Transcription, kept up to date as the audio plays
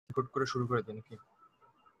Record করে শুরু করে দেন নাকি?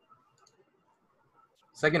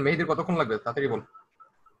 সেকেন্ড মেহেদির কতক্ষণ লাগবে তাড়াতাড়ি বল।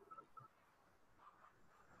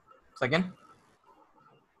 Second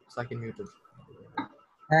muted.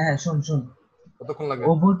 হ্যাঁ হ্যাঁ শোন কতক্ষণ লাগবে?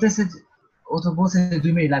 ও বলতেছে ও তো বলছে 2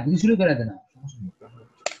 মিনিট লাগবে, শুরু করে দেনা সমস্যা নেই।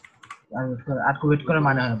 আর ওয়েট করার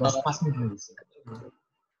মানে হয় 5 মিনিট হয়ে গেছে।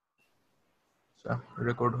 আচ্ছা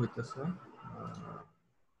রেকর্ড হইতেছে।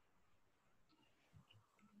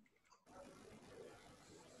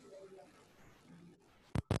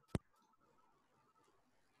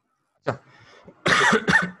 আচ্ছা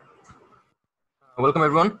ওয়েলকাম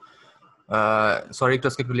এভরিওয়ান। সরি একটু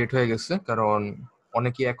আজকে একটু লেট হয়ে গেছে, কারণ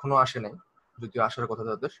অনেকেই এখনো আসে নাই, যদিও আসার কথা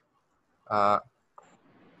তাদের।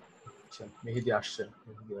 আচ্ছা মেহেদি আসছে।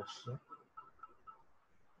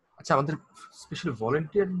 আচ্ছা আমাদের স্পেশাল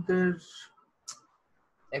ভলেন্টিয়ারদের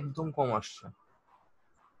একদম কম আসছে।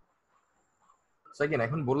 সেকেন্ড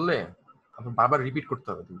এখন বললে আপনার বারবার রিপিট করতে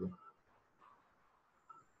হবে কিন্তু।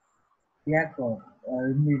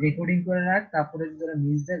 রেকর্ডিং করে রাখ, তারপরে যদি ওরা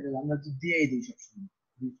মিস দেয় তাহলে আমরা তো দিয়েই দিই সবসময়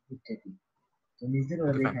তো মিস দিলে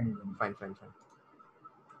ওরা দেখে নেবেন। ফাইন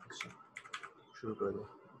আচ্ছা শুরু করে দাও।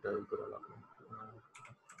 এটাই করে লাভ নেই।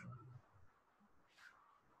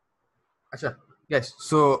 আচ্ছা ইয়েস,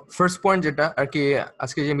 সো ফার্স্ট পয়েন্ট যেটা আর কি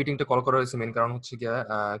আজকে যে মিটিংটা কল করা হয়েছে মেন কারণ হচ্ছে গিয়া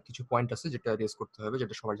কিছু পয়েন্ট আছে যেটা রেজ করতে হবে,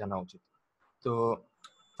 যেটা সবার জানা উচিত। তো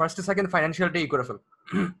ফার্স্ট সেকেন্ড ফাইন্যান্সিয়ালটা ই করে ফেল,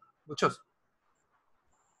 বুঝছো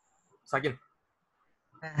সাকিন?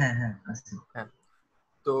 হ্যাঁ হ্যাঁ আচ্ছা। হ্যাঁ,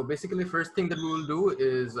 তো basically first thing that we will do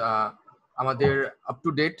is আমাদের আপ টু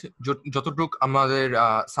ডেট যতটুকু আমাদের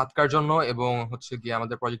সাতকার জন্য এবং হচ্ছে গিয়ে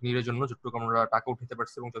আমাদের প্রজেক্ট নিরের জন্য যতটুকু আমরা টাকা উঠাতে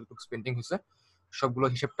পারছি এবং যতটুকু স্পেন্ডিং হয়েছে সবগুলো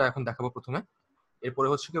হিসেবটা এখন দেখাবো প্রথমে। এরপরে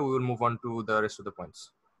হচ্ছে কি we will move on to the rest of the points.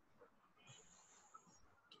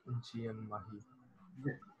 GM Mahi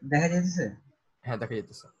দেখা যাচ্ছে? হ্যাঁ দেখা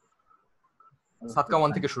যাইতেছে। সাতকা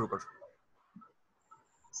 1 থেকে শুরু কর।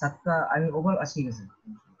 সাতটা আমি ওভার ঠিক আছে।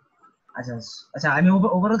 আচ্ছা আচ্ছা আমি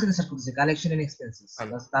ওভারঅল থেকে স্টার্ট করতেছি, কালেকশন এন্ড এক্সপেন্সেস,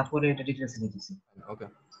 তারপরে এটা ডিটেইলস দিতেছি। ওকে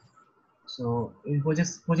সো ইন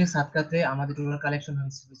প্রজেক্ট সাতকাতে আমাদের টোটাল কালেকশন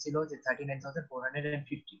হয়েছিল যে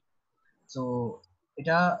 39,450। সো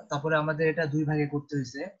এটা তারপরে আমাদের এটা দুই ভাগে করতে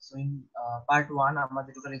হয়েছে। সো ইন পার্ট 1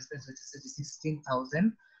 আমাদের টোটাল এক্সপেন্স হয়েছে 16,000,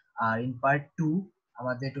 আর ইন পার্ট 2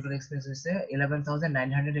 আমাদের টোটাল এক্সপেন্স হয়েছে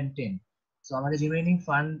 11,910। সো আমাদের রিমেইনিং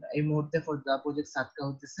ফান্ড এই মুহূর্তে ফর দা প্রজেক্ট সাতকা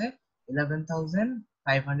হচ্ছে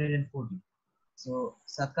 11,540। সো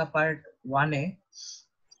সাতকা পার্ট 1 এ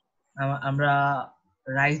আমরা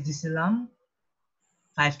রাইস দিছিলাম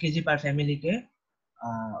 5 কেজি পার ফ্যামিলিকে,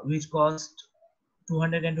 which cost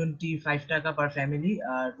 225 টাকা পার ফ্যামিলি,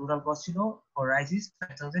 আর টোটাল কস্ট ছিল ফর রাইস ইজ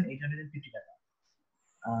 5,850 টাকা।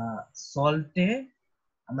 সল্টে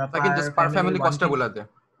আমরা সাকিন জাস্ট পার ফ্যামিলি কস্টটা বলে দে,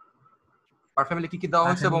 পার ফ্যামিলি কি কি দেওয়া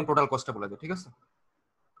হয়েছে এবং টোটাল কস্টটা বলে দে, ঠিক আছে?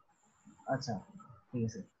 আচ্ছা ঠিক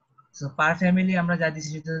আছে। সো পার ফ্যামিলি আমরা যা দিছি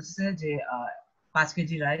সেটা হচ্ছে যে 5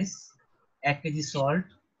 KG rice, 1 KG salt,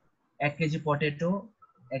 1 KG potato,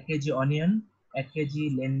 1 KG onion, 1 KG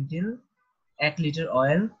lentil, 1 litre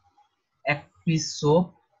oil, 1 piece soap,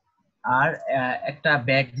 আর একটা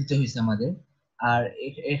ব্যাগ দিতে হয়েছে আমাদের। আর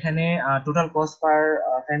এখানে টোটাল কস্ট পার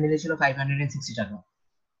ফ্যামিলি ছিল 560 টাকা।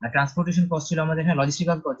 আর ট্রান্সপোর্টেশন কস্ট ছিল আমাদের এখানে,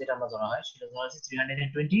 লজিস্টিক্যাল কস্ট যেটা আমরা ধরা হয় সেটা ধরা হচ্ছে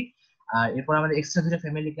 320। আর এরপর আমাদের এক্সট্রা দুটো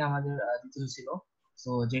ফ্যামিলিকে আমাদের দিতে হয়েছিল,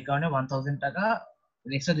 সো যে কারণে 1000 টাকা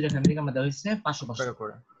এক্সট্রা দুটো ফ্যামিলিকে আমাদের দেওয়া হয়েছে 500 টাকা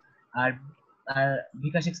করে। আর আর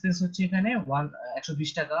বিকাশ এক্সপেন্স হচ্ছে এখানে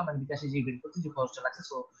 120 টাকা, মানে বিকাশে যে বিল করতে যে খরচটা লাগছে।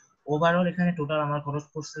 সো ওভারঅল এখানে টোটাল আমার খরচ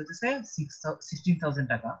পড়ছে হচ্ছে 16,000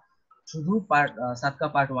 টাকা শুধু পার্ট সাতকা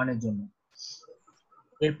পার্ট 1 এর জন্য।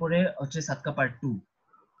 এরপরে হচ্ছে সাতকা পার্ট 2।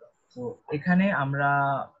 তো এখানে আমরা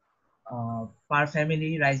পার ফ্যামিলি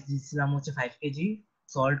রাইস দিচ্ছিলাম হচ্ছে 5 KG,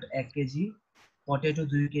 salt 1 KG, potato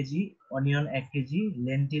 2 KG, onion 1 KG,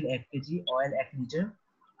 lentil 1 KG, oil 1 litre,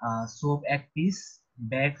 soap 1 piece,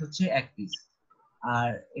 bag হচ্ছে 1 পিস। আর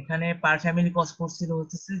এখানে পার ফ্যামিলি কস্ট পড়ছিল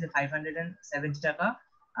হচ্ছে যে 570 টাকা,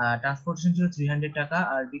 ট্রান্সপোর্টেশন ছিল 300 টাকা,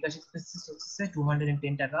 আর বিকাশ এক্সপেন্সেস হচ্ছে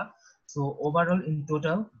 210 টাকা। সো ওভারঅল ইন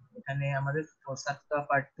টোটাল এখানে আমাদের সাতটা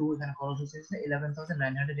পার্ট 2 এখানে খরচ হচ্ছে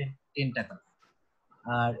 11,910 টাকা।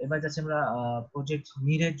 আর এবার যাচ্ছে আমরা প্রজেক্ট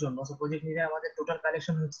নিরের জন্য। সো প্রজেক্ট নিরে আমাদের টোটাল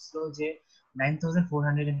কালেকশন হচ্ছিল যে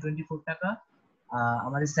 9,424 টাকা।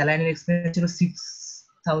 আমাদের স্যালাইনের এক্সপেন্স ছিল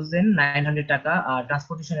 6,900 টাকা, আর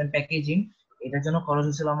ট্রান্সপোর্টেশন এন্ড প্যাকেজিং এটার জন্য খরচ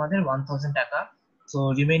হচ্ছিল আমাদের 1,000 টাকা। So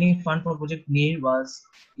remaining fund for project নির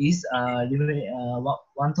ইজ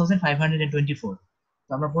 1,524।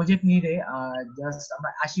 তো আমরা প্রজেক্ট নিরে জাস্ট আমরা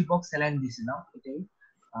 80 বক্স স্যালাইন দিয়েছিলাম, এটাই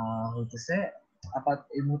হইতেছে আপাতত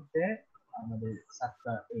এই মুহূর্তে আমাদের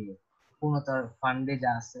সাতটা এই পূর্ণতার ফান্ডে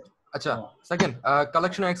যা আছে। আচ্ছা সেকেন্ড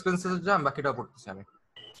কালেকশন এক্সপেন্সেস যা বাকিটা পড়তেছি আমি।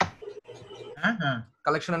 হ্যাঁ হ্যাঁ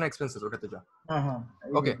কালেকশন এন্ড এক্সপেন্সেস, ওটাতে যা। হ্যাঁ হ্যাঁ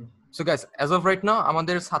ওকে, so guys as of right now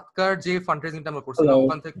আমাদের সাতকার যে ফান্ড রেজিংটা আমরা করছিলাম Hello.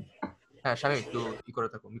 ওখান থেকে, হ্যাঁ শামিম একটু ই করে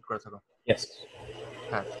থাকো, মিট করে থাকো। Yes.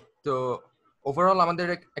 হ্যাঁ, তো ওভারঅল আমাদের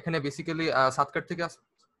এখানে বেসিক্যালি সাতকার থেকে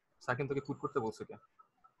সাকিন তোকে কুট করতে বলছে কে?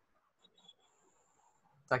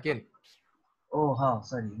 সাকিন, ও হ্যাঁ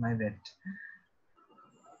সরি মাই ব্যাড।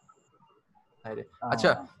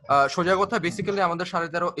 আচ্ছা সোজা কথা, বেসিক্যালি আমাদের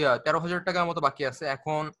 13,500 টাকার মতো বাকি আছে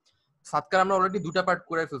এখন। সাতকার আমরা অলরেডি দুটা পার্ট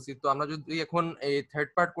করে ফেলছি, তো আমরা যদি এখন এই থার্ড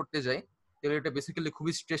পার্ট করতে যাই তাহলে এটা বেসিক্যালি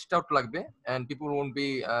খুবই স্ট্রেসড আউট লাগবে এন্ড পিপল ওয়ন্ট বি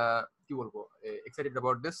কি বলবো এক্সাইটেড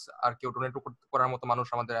অ্যাবাউট দিস। আর কেউ ডোনেট করার মতো মানুষ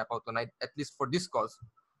আমাদের আপাতত নাই, at least for this cause.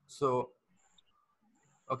 So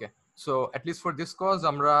okay, so at least for this cause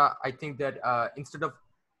আমরা I think that instead of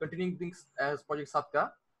continuing things as project সাতকা,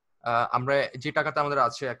 আমরা যে টাকাটা আমাদের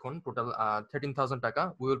আছে এখন টোটাল 13,000 টাকা,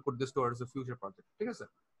 we will put this towards the future project, ঠিক আছে?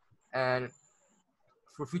 এন্ড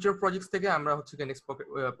ফর ফিউচার প্রজেক্টস থেকে আমরা হচ্ছে নেক্সট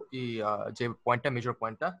যে পয়েন্টটা, মেজর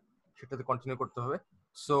পয়েন্টটা, সেটাতে কন্টিনিউ করতে হবে।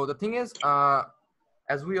 So the thing is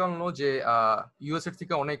as we all know যে ইউএস এর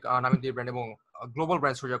থেকে অনেক নামি দিয়ে ব্র্যান্ড এবং গ্লোবাল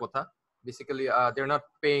ব্র্যান্ড সোজা কথা, basically they are not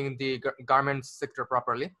paying the garments sector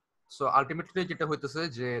properly. So ultimately যেটা হইতেছে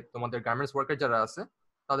যে তোমাদের গার্মেন্টস ওয়ার্কার যারা আছে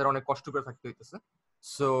তাদের অনেক কষ্ট করে থাকতে হইতেছে।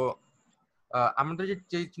 সো আমাদের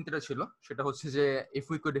যে চিন্তাটা ছিল সেটা হচ্ছে যে if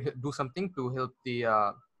we could do something to help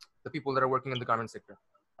the people that are working in the garment sector.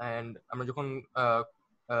 And আমরা যখন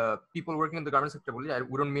people working in the garment sector বলি,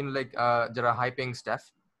 we don't mean like যারা high paying staff.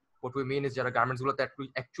 What we mean is যারা garments গুলোতে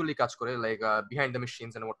actually কাজ করে, like behind the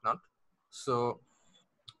machines and whatnot. So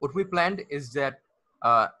what we planned is that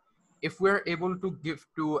if we're able to give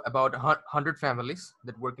to about 100 families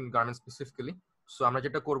that work in garments specifically, so আমরা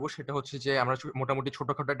যেটা করব সেটা হচ্ছে যে আমরা মোটামুটি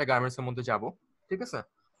ছোটখাটো একটা গার্মেন্টস এর মধ্যে যাব, ঠিক আছে?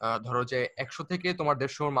 ধরো যে 100 থেকে তোমার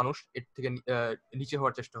 150 মানুষ এর থেকে নিচে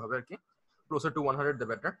হওয়ার চেষ্টা হবে আর কি, closer to 100 the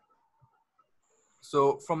better. So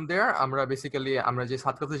from দেয়ার আমরা বেসিক্যালি আমরা যে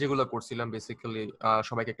সাতকাতে যেগুলো করছিলাম বেসিক্যালি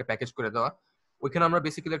সবাইকে একটা প্যাকেজ করে দেওয়া, ওইখানে আমরা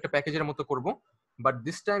বেসিক্যালি একটা প্যাকেজের মতো করব, but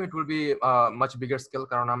this time it will be much bigger scale.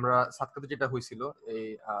 কারণ আমরা সাতকাতে যেটা হয়েছিল এই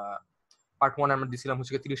পার্ট 1 আমরা দিছিলাম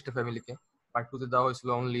হচ্ছে 30টা ফ্যামিলিকে, পার্ট 2 তে দেওয়া হয়েছিল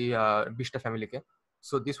অনলি 20টা ফ্যামিলিকে।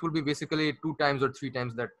 So this will be basically 2 times or 3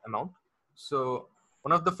 times that amount. So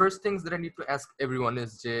one of the first things that I need to ask everyone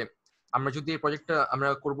is যে আমরা যদি এই প্রজেক্টটা আমরা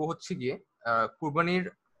করব হচ্ছে গিয়ে কুরবানির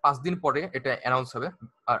 5 দিন পরে এটা অ্যানাউন্স হবে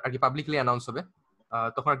আর কি, পাবলিকলি অ্যানাউন্স হবে,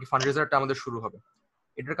 তখন আর কি ফান্ডরেজারটা আমাদের শুরু হবে।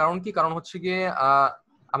 এটার কারণ কি? কারণ হচ্ছে গিয়ে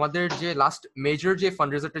আমাদের যে লাস্ট মেজর যে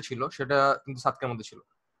ফান্ডরেজারটা ছিল সেটা কিন্তু সাতকার মধ্যে ছিল,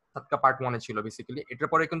 সাতকা পার্ট 1 এ ছিল বেসিক্যালি। এটার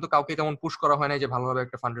পরে কিন্তু কাউকে তেমন পুশ করা হয় না যে ভালোভাবে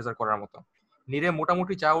একটা ফান্ডরেজার করার মতো। নিরে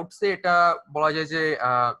মোটামুটি যা উঠছে এটা বলা যায় যে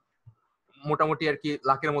মোটামুটি আর কি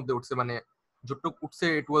লাখের মধ্যে উঠছে, মানে যতটুকু উঠছে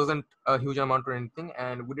ইট wasn't huge amount or anything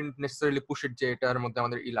and we didn't necessarily push ইট যে এটার মধ্যে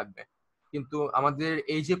আমাদের লাগবে। কিন্তু আমাদের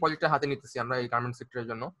এই যে প্রজেক্টটা হাতে নিতেছি আমরা এই গার্মেন্ট সেক্টরের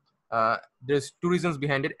জন্য, there is two reasons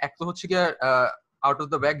behind it. এক তো হচ্ছে কি আউট অফ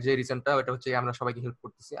দ্য ব্যাগ যে রিজনটা, ওটা হচ্ছে আমরা সবাইকে হেল্প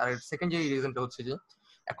করতেছি। আর সেকেন্ড যে রিজনটা হচ্ছে যে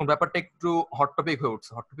এখন ব্যাপারটা একটু হট টপিক হয়ে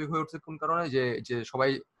উঠছে। হট টপিক হয়ে উঠছে কোন কারণে? যে সবাই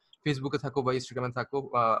ফেসবুকে থাকো বা ইনস্টাগ্রামে থাকো,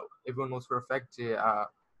 এভরিওয়ান নোস ফর আ ফ্যাক্ট যে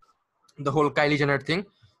the whole Kylie Jenner thing.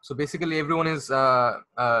 So basically everyone is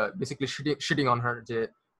basically shitting on her যে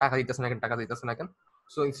টাকা দিতেছে না কেন, টাকা দিতেছে না কেন।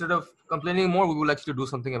 So instead of complaining more, we will actually do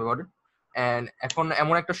something about it. And এখন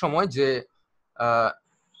এমন একটা সময় যে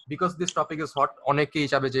because this topic is hot, অনেকেই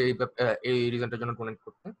চাবে যে এই রিজনটার জন্য ডোনেট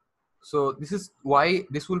করতে। So this is why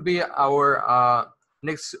this will be our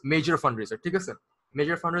next major fundraiser, ঠিক আছে?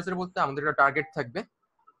 মেজর ফান্ডরেজার বলতে আমাদের একটা টার্গেট থাকবে।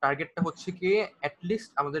 টার্গেটটা হচ্ছে কি অ্যাটলিস্ট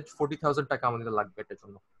আমাদের 40,000 টাকা আমাদের লাগবে এটার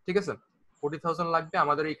জন্য, ঠিক আছে? 40,000 লাগবে।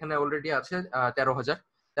 আমাদের এখানে অলরেডি আছে 13,000।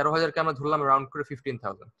 13,000কে আমরা ধরলাম রাউন্ড করে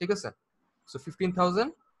 15,000, ঠিক আছে? সো 15,000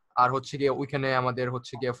 আর হচ্ছে গিয়ে ওইখানে আমাদের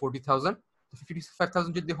হচ্ছে গিয়ে 40,000,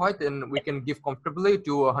 55,000 যদি হয় then we can give comfortably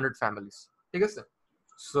two 100 families, ঠিক আছে?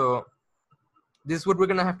 So this is what we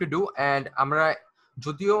gonna have to do. And আমরা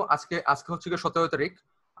যদিও আজকে হচ্ছে গিয়ে 17 তারিখ,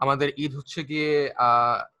 আমাদের ঈদ হচ্ছে গিয়ে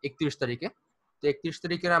 31 তারিখে। তো 31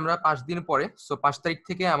 তারিখের আমরা 5 দিন পরে, সো 5 তারিখ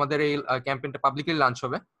থেকে আমাদের এই ক্যাম্পেইনটা পাবলিকলি লঞ্চ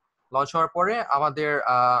হবে। লঞ্চ হওয়ার পরে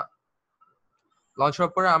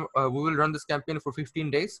we will run this campaign for 15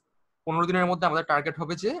 days। 15 দিনের মধ্যে আমাদের টার্গেট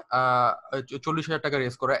হবে যে 40,000 টাকা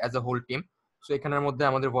রেজ করা as a whole team. So এখানের মধ্যে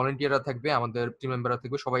আমাদের ভলান্টিয়াররা থাকবে, আমাদের টিম মেম্বাররা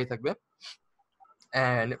থাকবে, সবাই থাকবে।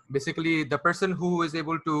 And basically the person who is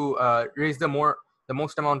able to raise the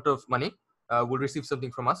most amount of money will receive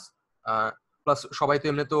something from us. Plus সবাই তো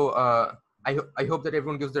এমনি তো I hope that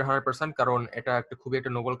everyone gives their 100%, কারণ এটা একটা খুবই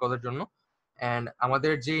একটা নোবেল কজের জন্য। এন্ড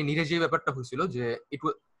আমাদের যে যে ব্যাপারটা হয়েছিল যে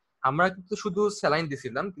আমরা কিন্তু শুধু স্যালাইন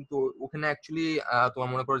দিছিলাম, কিন্তু ওখানে অ্যাকচুয়ালি তোমার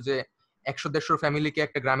মনে করো যে 100-150 ফ্যামিলিকে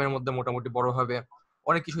একটা গ্রামের মধ্যে মোটামুটি বড় ভাবে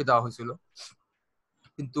অনেক কিছুই দেওয়া হয়েছিল।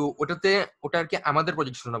 কিন্তু ওটা আর কি আমাদের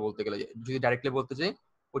প্রজেক্ট ছিল না বলতে গেলে, যদি ডাইরেক্টলি বলতে চাই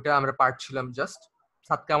ওটা আমরা পার্ট ছিলাম জাস্ট।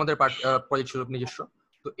 সাতকে আমাদের প্রজেক্ট ছিল নিজস্ব।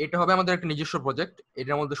 তো এটা হবে আমাদের একটা নিজস্ব প্রজেক্ট,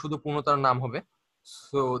 এটার মধ্যে শুধু পূর্ণতার নাম হবে।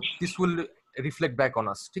 So this will reflect back on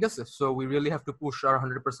আস, ঠিক আছে? So we really have to push hour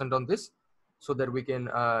 100% on this so that we can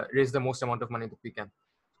raise the most amount of money that we can.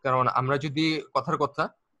 কারণ আমরা যদি কথার কথা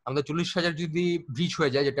আমাদের 40,000 যদি ব্রিচ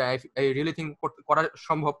হয়ে যায়, যেটা আই রিয়েলি থিঙ্ক করা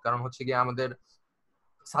সম্ভব, কারণ হচ্ছে গিয়ে আমাদের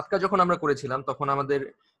সাতকা যখন আমরা করেছিলাম তখন আমাদের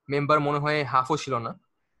মেম্বার মনে হয় হাফও ছিল না,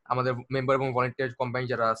 আমাদের মেম্বার এবং ভলান্টিয়ার কম্বাইন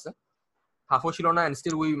যারা আছে হাফও ছিল না, and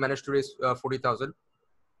still we manage to raise 40,000।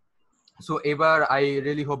 So এবার আই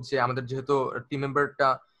রিয়েলি হোপ যে আমাদের যেহেতু টিম মেম্বারটা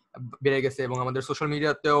বেড়ে গেছে এবং আমাদের সোশ্যাল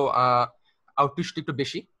মিডিয়াতেও আউটরিচটা একটু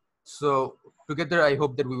বেশি, so together I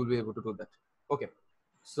hope that we will be able to do that. Okay,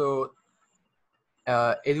 so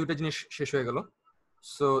এই দুটো জিনিস শেষ হয়ে গেল।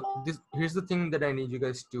 So this here's the thing that I need you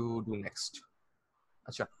guys to do next.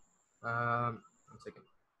 আচ্ছা, সেকেন্ড।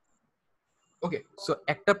 ওকে, সো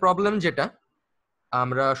একটা প্রবলেম যেটা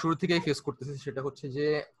আমরা শুরু থেকেই ফেস করতেছি সেটা হচ্ছে যে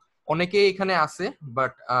অনেকেই এখানে আছে,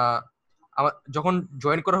 বাট যখন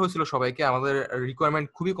জয়েন করা হয়েছিল সবাইকে আমাদের রিকোয়ারমেন্ট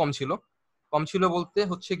খুবই কম ছিল বলতে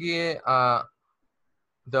হচ্ছে গিয়ে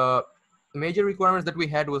the major requirements that we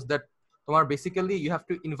had was that তোমার basically you have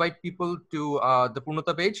to invite people to the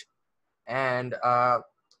Purnota page and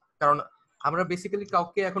কারণ আমরা বেসিক্যালি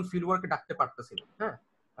কাউকে এখন ফিল্ড ওয়ার্কে ডাকতে পারতেছি না। হ্যাঁ,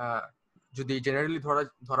 যদি জেনারেলি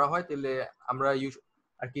ধরা হয় তাহলে আমরা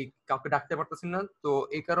আর কি কাউকে ডাকতে পারতেছি না। তো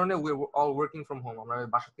এই কারণে we all working from home, আমরা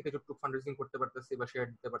বাসা থেকে যতটুকু ফান্ডরেজিং করতে পারতেছি বা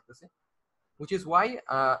শেয়ার দিতে পারতেছি, which is why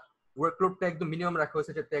ওয়ার্কলোডটা একদম মিনিমাম রাখা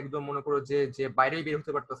হয়েছে, যাতে একদম মনে করো যে বাইরেই বের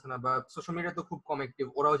হতে পারতেছে না বা সোশ্যাল মিডিয়া তো খুব কম অ্যাক্টিভ,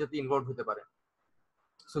 ওরাও যাতে ইনভলভ হতে পারে।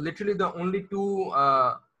 So literally the only two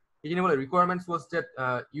requirements was that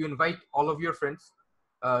you invite all of your friends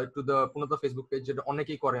to the Purnota Facebook page, যেটা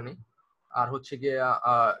অনেকেই করে নাই, আর হচ্ছে গিয়ে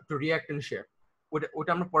to react and share,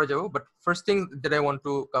 ওটা আমরা পরে যাবো। But first thing that I want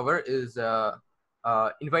to cover is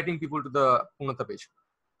inviting people to the Purnota page.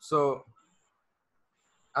 So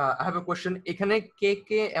I have a question, এখানে কে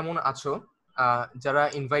কে এমন আছো যারা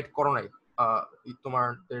ইনভাইট করো নাই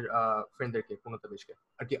তোমাদের ফ্রেন্ডদেরকে Purnota page-কে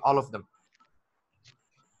আর কি, all of them?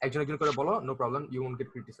 একজন একজন করে বলো, no problem, you won't gate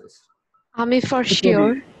criticised. আমি ফর শিওর।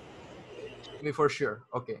 তুমি for sure,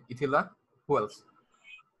 okay. ইথিলা, who else?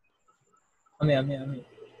 আমি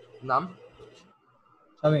নাম?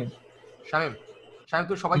 শামিম। শামিম, শামিম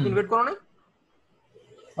তুমি সবাইকে ইনভাইট করো না?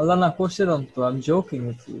 আল্লাহ না করছিলাম তো, আমি জোকিং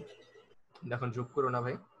উইথ ইউ। এখন যোগ করো না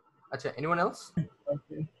ভাই। আচ্ছা, এনিওয়ান এলস?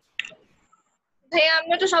 ভাই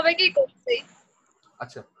আমরা তো সবাইকেই করছি।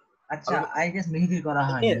 আচ্ছা আচ্ছা, আই গেস মেহেদি করা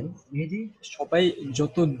হয় মেহেদি। সবাই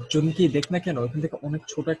যত জনকে দেখ না কেন ওখান থেকে অনেক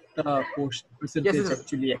ছোট একটা পার্সেন্টেজ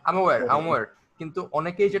অ্যাকচুয়ালি আমার কিন্তু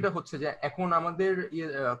অনেকেই যেটা হচ্ছে যে এখন আমাদের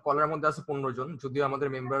কলার মধ্যে আছে 15 জন, যদিও আমাদের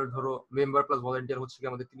মেম্বার প্লাস ভলান্টিয়ার হচ্ছে কি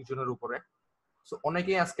আমাদের 30 জনের উপরে। সো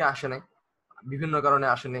অনেকেই আজকে আসে নাই, বিভিন্ন কারণে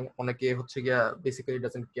আসে নাই, অনেকে হচ্ছে গিয়া বেসিক্যালি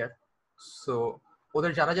ডাজন্ট কেয়ার। সো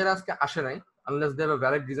ওদের যারা যারা আজকে আসে নাই, unless they have a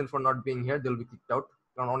valid reason for not being here, they will be kicked out.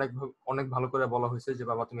 কারণ অনেক ভালো করে বলা হয়েছে যে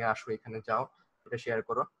বাবা তুমি আসো, এখানে যাও, এটা শেয়ার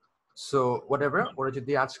করো। সো হোয়াটএভার, ওরা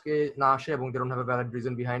যদি আজকে না আসে এবং they don't have a valid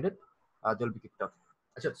reason behind it, they will be kicked out.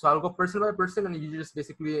 আচ্ছা, সো আইল গো person by person and you just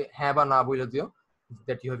basically হ্যাঁ বা না বলে দিও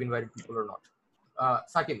that you have invited people or not.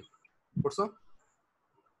 Shakib, করছো?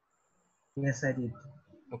 Yes I did.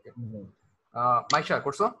 ওকে। মাইশা,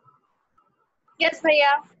 করছো? Yes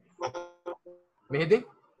ভাইয়া। মেহেদি?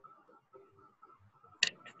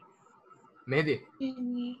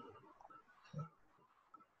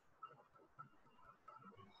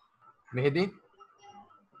 মেহেদি?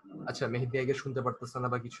 আচ্ছা, মেহেদি আগে শুনতে পারতেছে না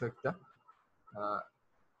বা কিছু একটা।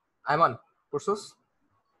 আয়মান, করছোস?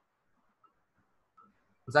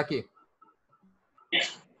 জাকি?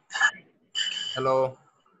 হ্যালো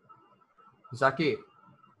জাকি?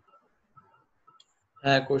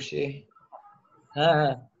 হ্যাঁ করছি। হ্যাঁ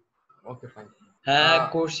ওকে ফাইন। হ্যাঁ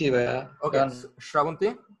করছি ভাইয়া। ওকে, শ্রাবন্তী,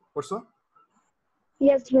 করছো?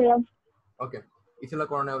 ইয়েস ভাইয়া। ওকে, ইথিলা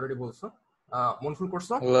করোনা অলরেডি বলছো। মনফুল,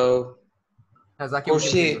 করছো? হ্যালো। হ্যাঁ জাকি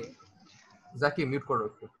করছি। জাকি মিউট করো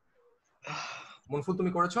একটু। মনফুল,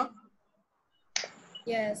 তুমি করেছো?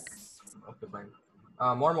 ইয়েস। Okay fine.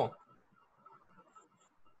 মর্ম?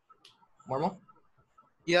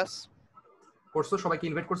 Yes. করছো? সবাইকে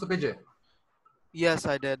ইনভাইট করছো পেজে? Yes,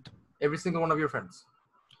 I did. Every single one of your friends?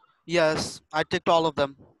 Yes, I ticked all of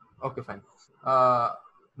them. Okay, fine.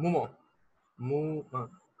 Mumo?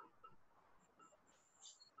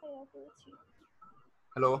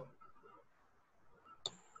 Hello?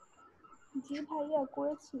 জি ভাইয়া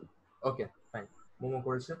করেছি। Okay, fine. Mumo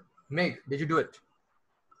করেছে। Meg, did you do it?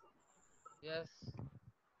 Yes.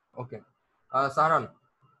 Okay. Saharan?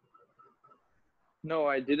 No,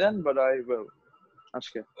 I didn't, but I will.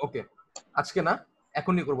 আজকে. ওকে, আজকে না,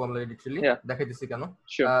 এখনই করবো আমরা literally, Yeah, দেখাইতেছি কেন।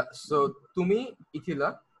 sure. সো তুমি, ইথিলা,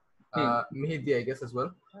 মেহেদি, I guess as well.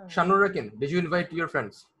 Shanur Rakin, did you invite your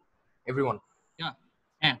friends? Everyone?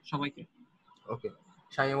 হ্যাঁ সবাইকে। ওকে,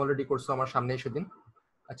 শাইম অলরেডি করছো আমার সামনে সেদিন।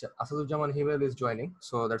 আচ্ছা, আসাদুজ্জামান হিমেল is joining,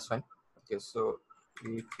 so that's fine. Okay, so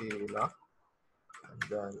ইথিলা, and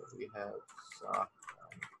then we have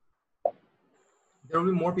there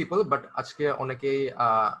will be more people, but আজকে অনেকেই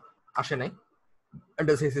আসে নাই, and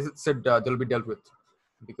as he said they'll be dealt with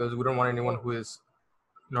because we don't want anyone who is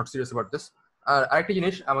not serious about this. আর আরেকটা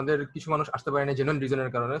জিনিস, আমাদের কিছু মানুষ আসতে পারে না জেনুইন রিজনের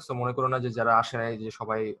কারণে, সো মনে করো না যে যারা আসে নাই যে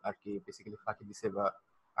সবাই আর কি বেসিক্যালি ফাঁকি দিছে বা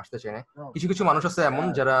আসতে চায় না। কিছু কিছু মানুষ আছে এমন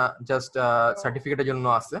যারা জাস্ট সার্টিফিকেটের জন্য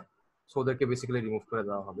আসে, সো ওদেরকে বেসিক্যালি রিমুভ করে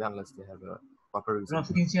দেওয়া হবে unless they have a proper reason.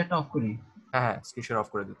 Screen শেয়ারটা অফ করি। হ্যাঁ, স্ক্রিন শেয়ার অফ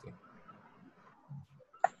করে দিতে।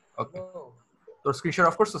 ওকে, তোর স্ক্রিন শেয়ার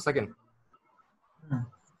অফ করছো second?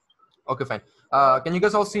 Okay, fine. Can you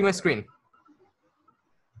guys all C my screen?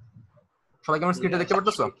 সবাই কি আমার স্ক্রিনটা দেখতে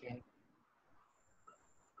পারতেছো?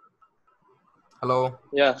 হ্যালো?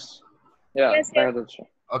 Yes. Yeah, Yes, দেখা যাচ্ছে.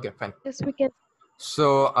 Okay, fine. Yes, we can. So,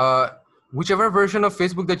 whichever version of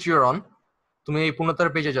Facebook that you're on, তুমি এই পূর্ণতার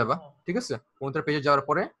পেজে যাবা, ঠিক আছে? পূর্ণতার পেজে যাওয়ার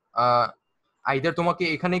পরে আইদার তোমাকে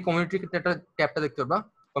এখানে কমিউনিটি ট্যাবটা দেখতে পাবা,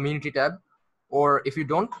 community tab, or if you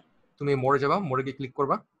don't, তুমি মোড়ে যাবা, মোড়ে গিয়ে ক্লিক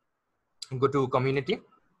করবা, go to community,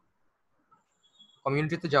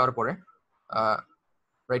 কমিউনিটিতে যাওয়ার পরে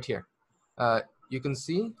right here you can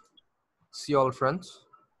see all friends.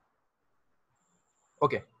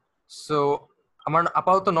 Okay, so আমার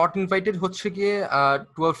আপাতত নট ইনভাইটেড হচ্ছে গিয়ে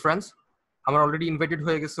 12 friends, আমার অলরেডি ইনভাইটেড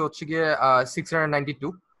হয়ে গেছে হচ্ছে গিয়ে 692.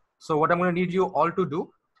 So what I'm going to need you all to do,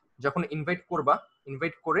 যখন ইনভাইট করবা,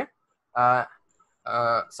 ইনভাইট করে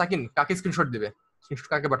সাকিন কাকে স্ক্রিনশট দিবে, স্ক্রিনশট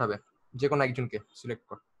কাকে পাঠাবে, যে কোনো একজনকে সিলেক্ট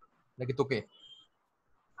কর, নাকি তোকে?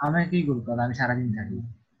 আমার কি করব, আমি সারা দিন থাকি।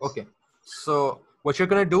 ওকে, so what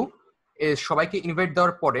you're going to do is সবাইকে ইনভাইট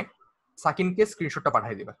দেওয়ার পরে সাকিনকে স্ক্রিনশটটা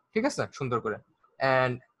পাঠিয়ে দিবা, ঠিক আছে, সুন্দর করে।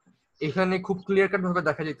 এন্ড এখানে খুব ক্লিয়ার কাট ভাবে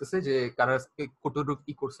দেখা যাইতেছে যে কারা কতটুকু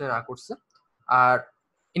কি করছে না করছে। আর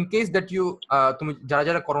ইন কেস দ্যাট ইউ, তুমি যারা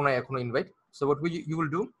যারা করো না এখনো invite, so what you will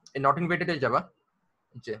do, not ইনভাইটেডে যাবা,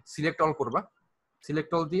 যে সিলেক্ট অল করবা,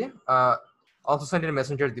 সিলেক্ট অল দিয়ে অলসো সেন্ড ইন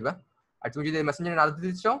মেসেঞ্জার দিবা। আর তুমি যদি মেসেঞ্জারে না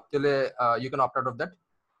দিতে চাও তাহলে you can opt out of that,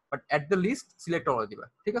 but at the list select all দিবা,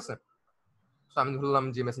 ঠিক আছে? সো আমি ধরলাম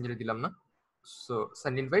যে মেসেঞ্জারে দিলাম না, সো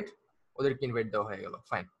সেন্ড ইনভাইট, ওদেরকে ইনভাইট দেওয়া হয়ে গেল,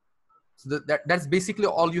 fine. So that's basically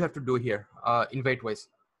all you have to do here, invite wise.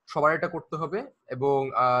 সবার এটা করতে হবে, এবং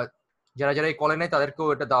যারা যারা এই কলে নাই তাদেরকেও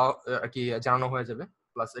এটা দাও আর কি জানানো হয়ে যাবে,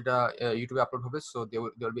 প্লাস এটা ইউটিউবে আপলোড হবে, so they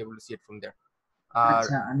will be able to see it from there.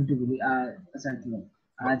 আচ্ছা, আমি তো বলি আচ্ছা কি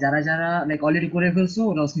যারা যারা লাইক অলরেডি করে ফেলছো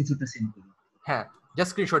ওরা স্ক্রিনশটটা সেন্ড করো। হ্যাঁ,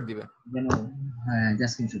 জাস্ট স্ক্রিনশট দিবে। হ্যাঁ,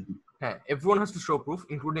 জাস্ট স্ক্রিনশট দিবে। হ্যাঁ, everyone has to show proof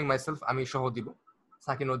including myself, আমি সহ দিব,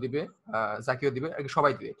 সাকিনও দিবে, জাকিও দিবে, আর কি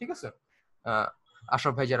সবাই দিবে, ঠিক আছে?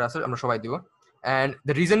 আশরাফ ভাই যারা আছে আমরা সবাই দিব। And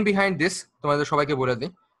the reason behind this তোমাদের সবাইকে বলে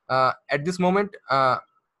দিই, at this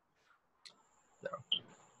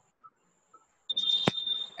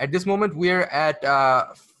moment we are at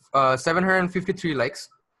 753 likes.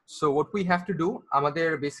 So what we have to do, আমাদের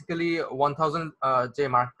basically 1000 যে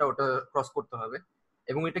মার্কটা ওটা ক্রস করতে হবে,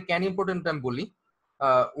 এবং এটা কেন ইম্পর্টেন্ট আমি বলি,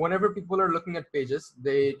 whenever people are looking at pages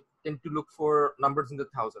they tend to look for numbers in the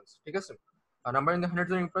thousands, ঠিক আছে? A number in the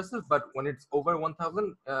hundreds are impressive, but when it's over 1000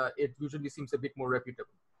 it usually seems a bit more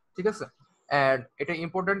reputable, ঠিক আছে? And এটা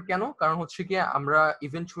important কেন, কারণ হচ্ছে কি আমরা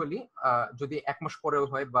ইভেন্চুয়ালি যদি এক মাস পরেও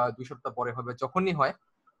হয় বা 2 সপ্তাহ পরে হবে, যখনই হয়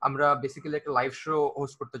আমরা বেসিক্যালি একটা লাইভ শো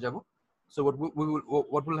হোস্ট করতে যাব। So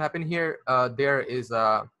what will happen here, there is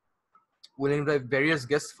we'll invite various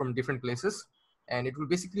guests from different places, and it will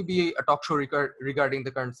basically be a talk show regarding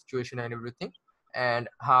the current situation and everything, and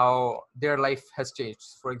how their life has changed.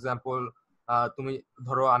 For example, তুমি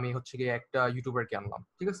ধরো আমি হচ্ছে গিয়ে একটা ইউটিউবারকে আনলাম,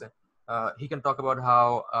 ঠিক আছে? He can talk about how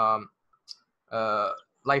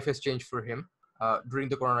life has changed for him during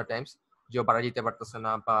the corona times, যে ও বাড়া যেতে পারতেছে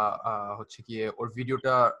না, বা হচ্ছে গিয়ে ওর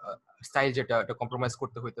ভিডিওটা স্টাইল যেটা এটা কম্প্রোমাইজ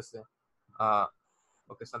করতে হইতেছে।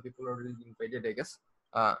 ওকে, some people R really invited I guess.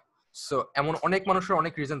 So এমন অনেক মানুষের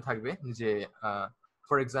অনেক রিজন থাকবে, যে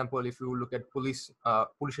for example if you look at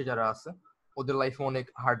পুলিশে যারা আছে ওদের লাইফে অনেক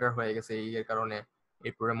হার্ডার হয়ে গেছে এই এর কারণে।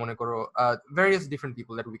 এরপরে মনে করো various different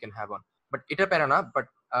people that we can have on, but এটা প্যারা না। বাট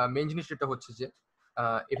মেইন জিনিস যেটা হচ্ছে যে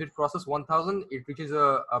if it crosses 1000 it reaches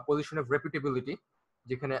a position of reputability,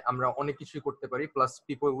 যেখানে আমরা অনেক কিছু করতে পারি, plus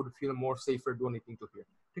people would feel more safer donating two here,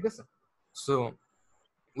 ঠিক আছে? So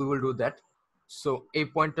we will do that. So এই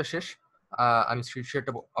পয়েন্টটা শেষ, আমি স্ক্রিন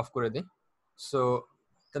শেয়ারটা অফ করে দিই। So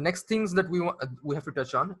the next things that we have to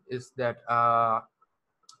touch on is that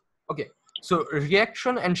okay, so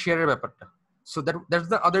reaction and share ব্যাপারটা. So that's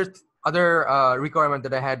the other requirement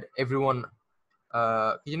that I had everyone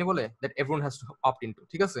কি জানি বলে that everyone has to opt into,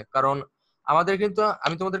 ঠিক আছে? কারণ আমাদের কিন্তু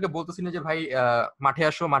আমি তোমাদেরকে বলতেছি না যে ভাই মাঠে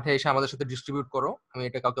আসো, মাঠে এসে আমাদের সাথে ডিস্ট্রিবিউট করো, আমি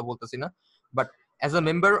এটা কাউকে বলতেছি না, but as a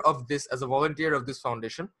member of this, as a volunteer of this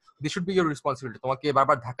foundation, this should be your responsibility. তোমাকে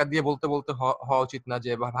বারবার ধাক্কা দিয়ে বলতে হওয়া উচিত না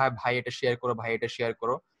যে ভাই এটা শেয়ার করো, ভাই এটা শেয়ার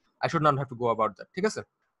করো. I should not have to go about that, ঠিক আছে?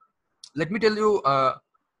 Let me tell you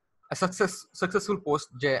a successful post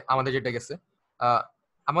যে আমাদের যেটা গেছে,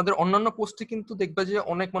 আমাদের অন্যান্য পোস্টে কিন্তু দেখবে যে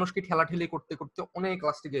অনেক মানুষকে ঠেলাঠেলি করতে করতে অনেক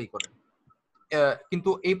লাস্টে গিয়ে করে, কিন্তু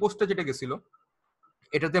এই পোস্টটা যেটা গেছিল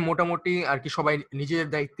এটাতে মোটামুটি আর কি সবাই নিজের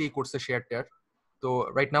দায়িত্বেই করছে শেয়ার টেয়ার. তো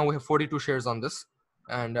right now we have 42 shares on this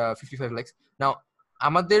and 55 likes. নাও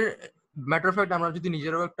আমাদের ম্যাটার অফ ফ্যাক্ট আমরা যদি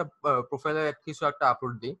নিজেরও একটা প্রোফাইলে কিছু একটা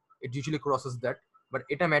আপলোড দিই, ইট ইউজুয়ালি ক্রসেস দ্যাট, বাট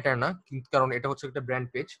এটা ম্যাটার না, কারণ এটা হচ্ছে একটা brand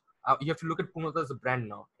page. You have to look at Purnota as a brand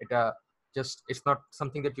now. এটা just it's not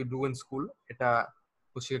something that you do in school, এটা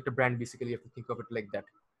হচ্ছে একটা brand, basically you have to think of it like that.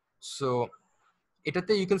 So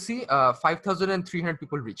এটাতে you can see 5300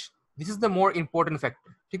 people rich. This is the more important factor,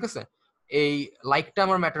 ঠিক আছে? এই লাইকটা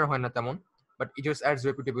আমার matter হয় না তেমন, but it just ads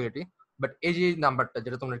রেপুটেবিলিটি. But এই যে নাম্বারটা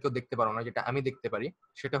যেটা তোমরা কেউ দেখতে পারো না, যেটা আমি দেখতে পারি,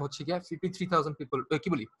 সেটা হচ্ছে কি 53,000 পিপল, কি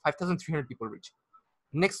বলি 5300 পিপল রিচ.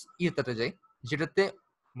 নেক্সট ইয়েটাতে যাই, যেটাতে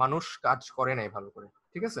মানুষ কাজ করে নাই ভালো করে,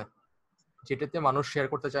 ঠিক আছে? যেটাতে মানুষ শেয়ার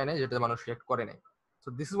করতে চায় না, যেটাতে মানুষ রিঅ্যাক্ট করে নাই. So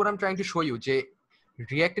this is what I am trying to show you, যে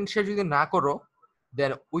রিঅ্যাক্ট এন্ড শেয়ার যদি না করো,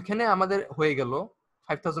 দেন ওইখানে আমাদের হয়ে গেল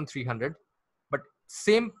 5300, but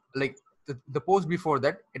same like the post before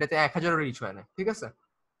that, এটাতে 1000 রিচ হয় না, ঠিক আছে?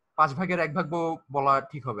 5 ভাগের 1 ভাগ বলা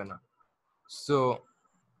ঠিক হবে না. সো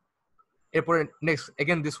এরপরে নেক্সট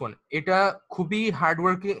এগেন দিস ওয়ান, এটা খুবই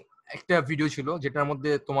হার্ডওয়ার্কিং একটা ভিডিও ছিল, যেটার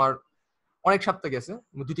মধ্যে তোমার অনেক সপ্তাহ গেছে,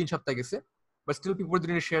 2-3 সপ্তাহ গেছে, but still people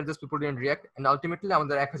didn't share this, people didn't react, and ultimately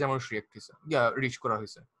আমাদের 1000 মানুষ রিঅ্যাক্ট হয়েছে, রিচ করা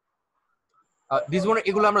হয়েছে. দিস ওয়ান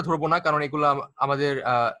এগুলো আমরা ধরবো না, কারণ এগুলো আমাদের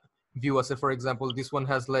ভিউ আছে. For example this one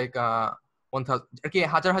has like 1000 আর কি,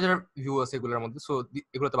 হাজার হাজার ভিউ আছে এগুলোর মধ্যে. সো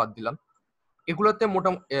এগুলোতে বাদ দিলাম. এগুলোতে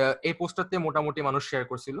এই পোস্টারতে মোটামুটি মানুষ শেয়ার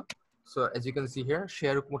করছিল. So as you can see here,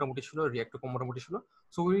 share মোটামুটি ছিল, রিঅ্যাক্ট মোটামুটি ছিল.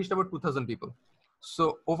 So we reached about 2000 people. So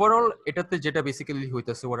overall এটাতে যেটা বেসিক্যালি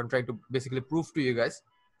হইতাছে, what I am trying to basically prove to you guys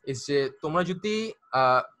is যে তোমরা যদি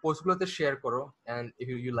পোস্টগুলোতে শেয়ার করো, and if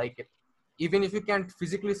you like it, even if you can't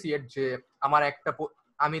physically C ইট, যে আমার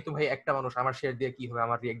আমি তো ভাই একটা মানুষ, আমার শেয়ার দিয়ে কি হবে,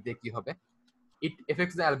 আমার রিঅ্যাক্ট দিয়ে কি হবে, it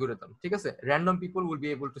affects the algorithm, ঠিক আছে? Random people will be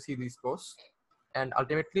able to see these posts, and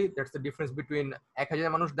ultimately that's the difference between 1000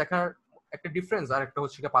 মানুষ দেখার একটা ডিফারেন্স আর একটা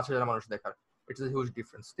হচ্ছে 5000 মানুষ দেখার. It's a huge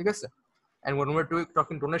difference, ঠিক আছে? And when we're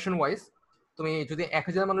talking donation wise, তুমি যদি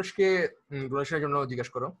 1000 মানুষকে ডোনেশনের জন্য জিজ্ঞেস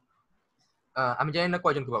করো, আমি জানি না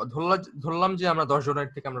কয়জনকে পাবো, ধরলাম যে আমরা 10 জনের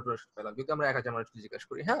থেকে আমরা ডোনেশন পেলাম, যদি আমরা 1000 মানুষকে জিজ্ঞেস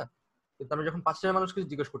করি, হ্যাঁ, কিন্তু আমরা যখন 5000 মানুষকে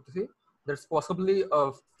জিজ্ঞেস করতেছি, there's possibly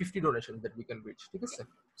 50 donations that we can reach, ঠিক আছে?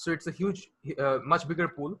 So it's a huge much bigger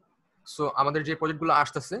pool. So আমাদের যে প্রজেক্টগুলো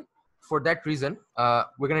আসতেছে, for that reason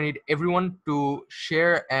we're going to need everyone to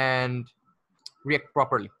share and react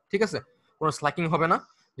properly, ঠিক আছে? কোনো স্ল্যাকিং হবে না.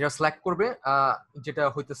 যারা স্ল্যাক করবে, যেটা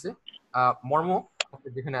হইতেছে মর্ম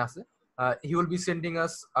যেখানে আছে, he will be sending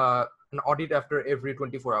us an audit after every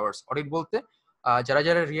 24 hours. Audit বলতে যারা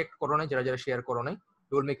যারা রিঅ্যাক্ট করো নাই, যারা যারা শেয়ার করো নাই,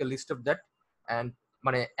 we will make a list of that. And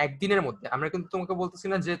মানে একদিনের মধ্যে আমরা কিন্তু তোমাকে বলতেছি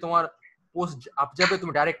না যে তোমার পোস্ট আপ যাবে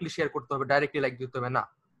তুমি ডাইরেক্টলি শেয়ার করতে হবে, ডাইরেক্টলি লাইক দিতে হবে, না,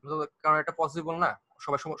 কারণ এটা পসিবল না.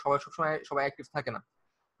 সবাই সবসময় সবাই অ্যাক্টিভ থাকে না.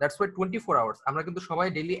 দ্যাটস ওয়াই 24 আওয়ার্স আমরা কিন্তু সবাই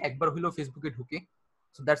ডেইলি একবার হলেও ফেসবুকে ঢুকি.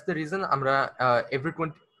 সো দ্যাটস দ্য রিজন আমরা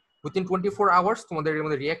উইথিন 24 আওয়ার্স তোমাদের এর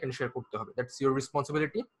মধ্যে রিঅ্যাক্ট এন্ড শেয়ার করতে হবে. That's your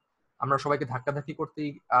responsibility. আমরা সবাইকে ধাক্কাধাক্কি করতেই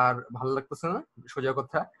আর ভালো লাগতেছে না, সোজা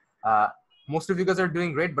কথা. Most of you guys are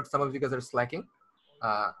doing great, but some of you guys are slacking.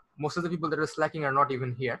 Most of the people that are slacking are not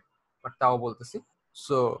even here, but তাও বলতেছি.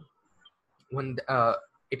 So when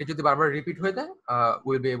এটা যদি বারবার রিপিট হয়ে যায়,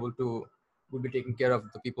 we'll be taking care of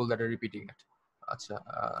the people that are repeating it. আচ্ছা,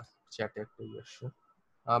 চ্যাটে একটা আসছে,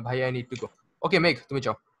 ভাই I need to go. Okay মেঘ, তুমি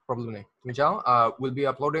যাও, প্রবলেম নেই, তুমি যাও. We'll be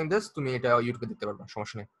uploading this, তুমি এটা ইউটিউবে দেখতে পারবে,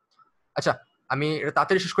 সমস্যা নেই. আচ্ছা, আমি এটা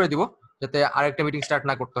তাড়াতাড়ি শেষ করে দিব যাতে আরেকটা মিটিং স্টার্ট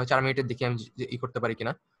না করতে হয়. 4 মিনিটের দেখি আমি করতে পারি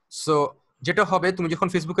কিনা. সো যেটা হবে, তুমি যখন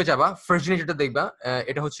ফেসবুকে যাবা, ফার্স্ট জিনিস যেটা দেখবা,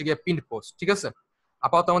 এটা হচ্ছে গিয়ে পিন পোস্ট, ঠিক আছে?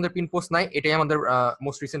 আপাতত আমাদের পিন পোস্ট নাই, এটাই আমাদের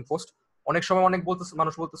মোস্ট রিসেন্ট পোস্ট. অনেক সময়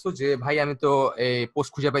মানুষ বলতেছো যে ভাই আমি তো এই পোস্ট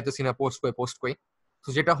খুঁজে পাইতেছি না, পোস্ট কই. তো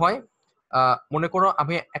যেটা হয়, মনে করো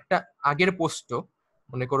আমি একটা আগের পোস্টও,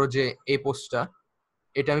 মনে করো যে এই পোস্টটা,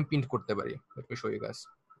 এটা আমি পিন করতে পারি. Let me show you guys.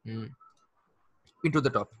 Pin to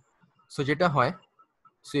the top. So যেটা হয়,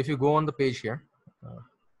 so if you go on the page here,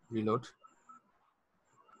 reload,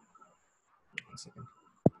 One second.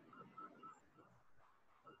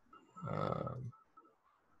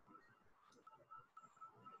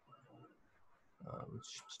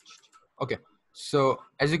 Okay, so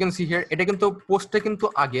as you can see here, এটা কিন্তু পোস্টটা কিন্তু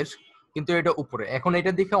আগের, কিন্তু এটা উপরে। এখন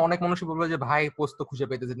এটা দেখে অনেক মানুষ বলবে যে ভাই পোস্ট তো খুঁজে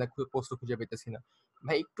পেতেছি না, পোস্ট তো খুঁজে পেতেছি না।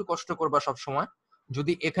 ভাই একটু কষ্ট করবা সব সময়।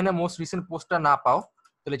 যদি এখানে মোস্ট রিসেন্ট পোস্টটা না পাও,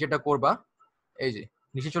 তাহলে যেটা করবা, এই যে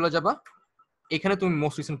নিচে চলে যাবা, এখানে তুমি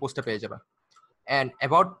মোস্ট রিসেন্ট পোস্টটা পেয়ে যাবা। অ্যান্ড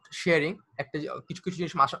অ্যাবাউট শেয়ারিং একটা কিছু কিছু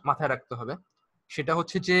জিনিস মাথায় রাখতে হবে। সেটা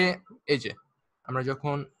হচ্ছে যে এই যে আমরা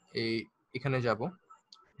যখন এখানে যাব,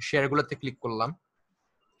 শেয়ারগুলোতে ক্লিক করলাম,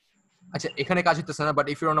 আচ্ছা এখানে কাজ হতেছে না, but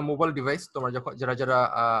if you on a mobile device, তোমরা যখন যারা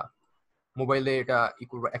মোবাইলে এটা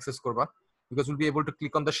করবা, অ্যাক্সেস করবা, because will be able to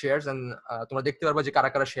click on the shares and তোমরা দেখতে পারবা যে কারা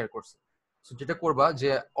কারা শেয়ার করছে। সো যেটা করবা যে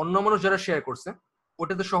অন্য মানুষ যারা শেয়ার করছে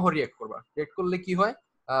ওটাতে সহ রিঅ্যাক্ট করবা। রিঅ্যাক্ট করলে কি হয়,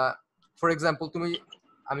 ফর এক্সাম্পল তুমি,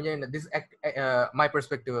 আমি জানি না, this my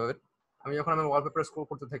perspective of it, আমি যখন আমি ওয়ালপেপার স্ক্রল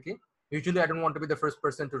করতে থাকি, usually I don't want to B the first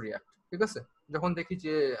person to react, ঠিক আছে? যখন দেখি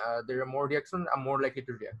যে দেয়ার আর মোর reaction, I am more likely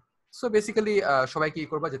to react. So basically সবাই কি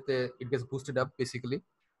করবা যাতে it gets boosted up basically,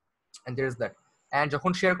 and there is that. And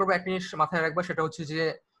যখন শেয়ার করবা একটা জিনিস মাথায় রাখবা, সেটা হচ্ছে যে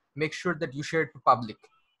make sure that you share to public.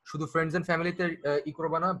 শুধু ফ্রেন্ডস এন্ড ফ্যামিলিতে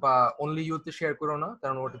করবা না, বা অনলি ইউতে শেয়ার করো না,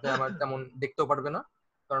 কারণ ওটাতে আমার তেমন দেখতেও পারবে না।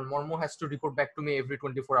 কারণ মর্মো has to report back to me every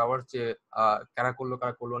 24 hours যে কারা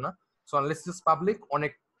করলো না। So unless it is public,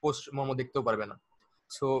 অনেক পোস্ট মর্মো দেখতেও পারবে না।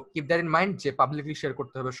 So keep that in mind যে পাবলিকলি শেয়ার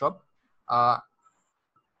করতে হবে সব।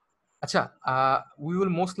 আচ্ছা, we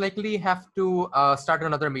will most likely have to start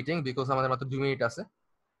another meeting because আমাদের মাত্র 2 মিনিট আছে,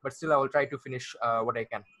 but still I will try to finish what I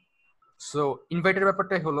can. So ইনভাইটের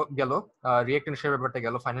ব্যাপারটা হলো গেল, রিঅ্যাক্ট এন্ড শেয়ার ব্যাপারটা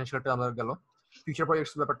গেল, ফাইনান্সিয়ালটা আমাদের গেল, ফিউচার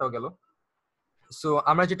প্রজেক্টস ব্যাপারটাও গেল। সো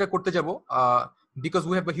আমরা যেটা করতে যাব, because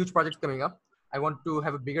we have a huge project coming up, I want to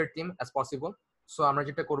have a bigger team as possible. So আমরা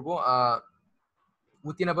যেটা করব,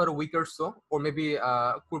 within about a week or so, or maybe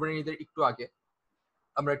কুরবানির ঈদের একটু আগে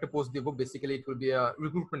আমরা একটা পোস্ট দিব। Basically it will be a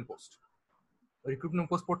recruitment post. Recruitment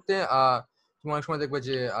post পড়তে তুমি অনেক সময় দেখবে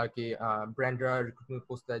যে আর কি ব্র্যান্ডরা রিক্রুটমেন্ট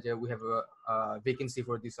পোস্ট দেয় যে we have vacancy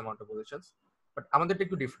for this amount of positions, but আমাদেরটা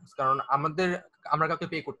একটু ডিফারেন্স, কারণ আমরা কাউকে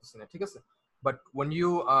পে করতেছি না, ঠিক আছে? But when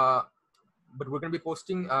you but we're going to be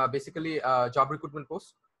posting basically job recruitment post.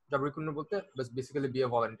 Job recruitment বলতে basically be a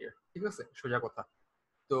volunteer, ঠিক আছে? সোজা কথা।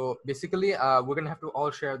 তো basically we're going to have to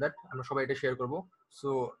all share that, আমরা সবাই এটা শেয়ার করব। সো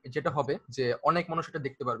যেটা হবে যে অনেক মানুষ এটা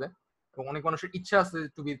দেখতে পারবে, এবং অনেক মানুষের ইচ্ছা আছে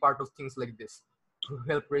two B part of things like this, to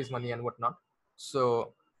help raise money and what not. So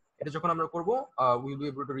এটা যখন আমরা করব, will be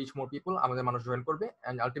able to reach more people, আমাদের মানুষ জয়েন করবে,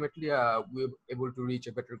 and ultimately will able to reach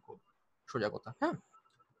a better গোল, সোজা কথা। হ্যাঁ,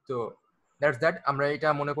 তো দ্যাটস দ্যাট। আমরা এটা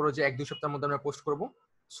মনে করো যে 1-2 সপ্তাহের মধ্যে আমরা পোস্ট করব।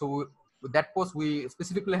 So that post we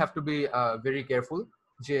specifically have to be very careful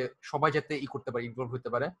যে সবাই যাতে করতে পারে, ইনভলভ হতে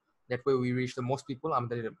পারে। That way we reach the most people,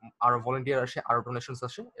 আমাদের আরো ভলান্টিয়ার আসে, আরো ডোনেশনস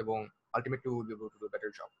আসে, এবং ultimately will be able to do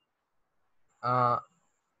better job.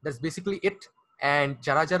 That's basically it. And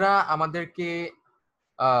যারা আমাদেরকে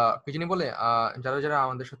কি জানি বলে, যারা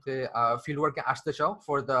আমাদের সাথে ফিল্ড ওয়ার্কে আসতে চাও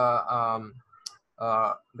for the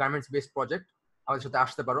garments based project, আমাদের সাথে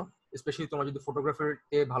আসতে পারো। স্পেশালি তোমরা যদি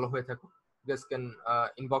ফটোগ্রাফিতে ভালো হয়ে থাকো, you guys can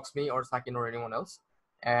inbox me or Sakin or anyone else.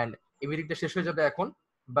 And এই মিটিংটা শেষ হয়ে যাবে এখন,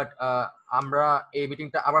 বাট আমরা এই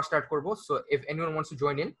মিটিংটা আবার স্টার্ট করব। So if anyone wants to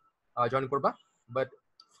join in, join করবা। বাট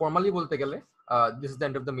ফর্মালি বলতে গেলে this is the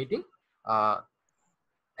end of the meeting.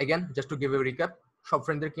 Again, just to give a recap, সব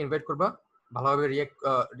ফ্রেন্ডদেরকে ইনভাইট করবা, ভালোভাবে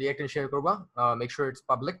রিঅ্যাক্ট এন্ড শেয়ার করবা, make sure it's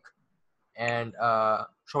public, and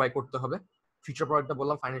সবাই করতে হবে। ফিউচার প্রজেক্টটা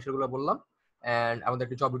বললাম, ফাইন্যান্সিয়াল গুলো বললাম, এন্ড আমাদের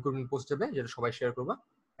একটা জব রিক্রুটমেন্ট পোস্ট যাবে যেটা সবাই শেয়ার করবা,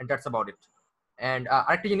 and that's about it. And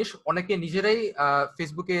আরেকটা জিনিস, অনেকে নিজেরাই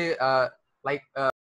ফেসবুকে লাইক